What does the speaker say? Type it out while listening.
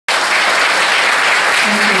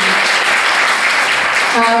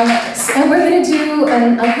And we're going to do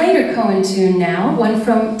a later Cohen tune now, one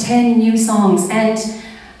from 10 New Songs. And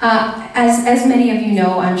as many of you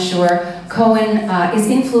know, I'm sure, Cohen is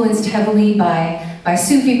influenced heavily by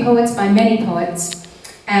Sufi poets, by many poets.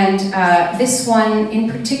 And this one in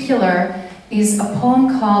particular is a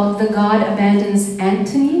poem called The God Abandons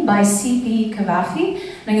Antony by C.B. Cavafi.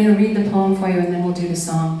 And I'm going to read the poem for you and then we'll do the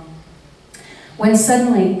song. When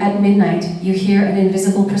suddenly, at midnight, you hear an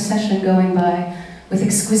invisible procession going by with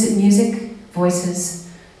exquisite music, voices.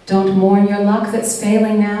 Don't mourn your luck that's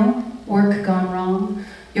failing now, work gone wrong,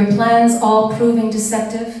 your plans all proving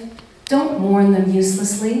deceptive. Don't mourn them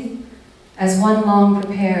uselessly. As one long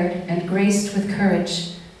prepared and graced with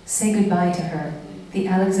courage, say goodbye to her, the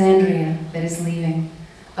Alexandria that is leaving.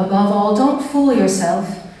 Above all, don't fool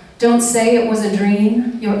yourself. Don't say it was a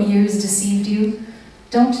dream, your ears deceived you.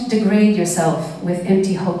 Don't degrade yourself with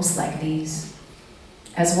empty hopes like these.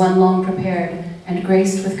 As one long prepared and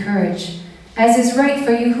graced with courage, as is right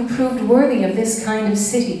for you who proved worthy of this kind of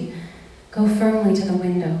city, go firmly to the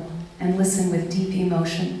window and listen with deep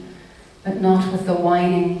emotion, but not with the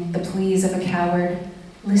whining, the pleas of a coward.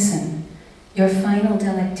 Listen, your final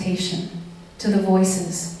delectation, to the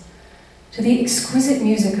voices, to the exquisite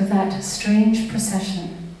music of that strange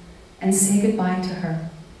procession, and say goodbye to her,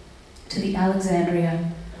 to the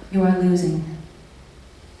Alexandria you are losing.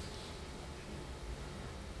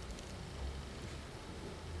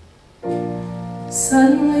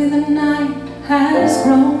 Suddenly the night has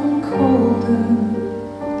grown colder.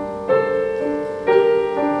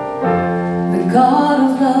 The God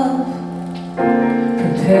of love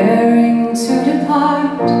preparing to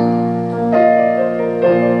depart.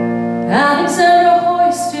 Alexandra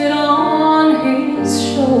hoisted on his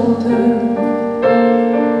shoulder.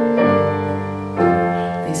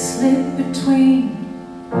 They slip between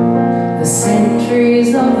the centuries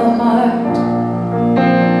of the heart.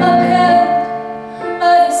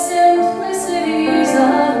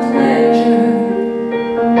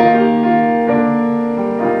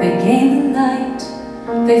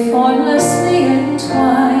 They formlessly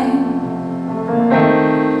entwine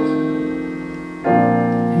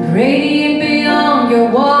and radiate beyond your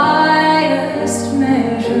widest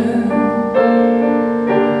measure.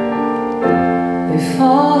 They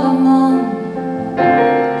fall among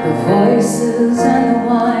the voices and the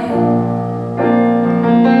wine.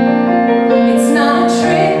 It's not a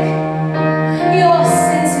trick, your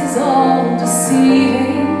senses all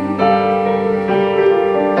deceiving.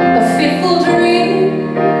 A fitful dream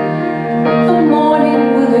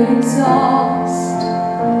exhaust.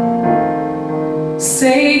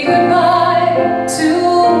 Say goodbye to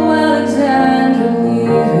Alexandra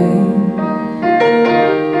leaving,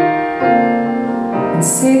 and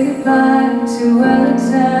say goodbye to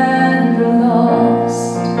Alexandra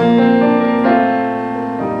lost.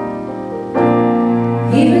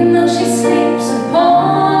 Even though she sleeps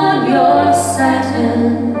upon your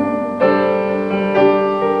satin,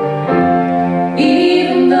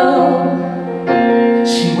 even though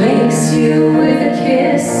she wakes you with a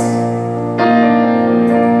kiss,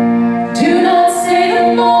 do not say the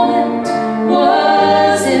moment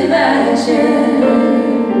was imagined.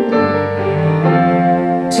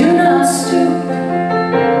 Do not stoop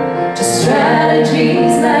to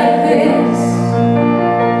strategies like this.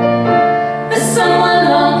 There's someone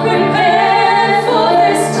long prepared for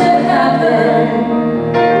this to happen.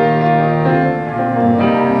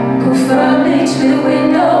 Go firmly to the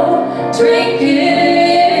window, drink it.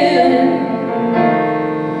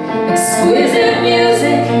 Exquisite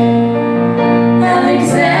music,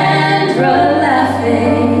 Alexandra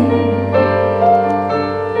laughing.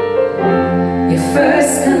 Your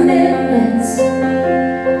first commitments,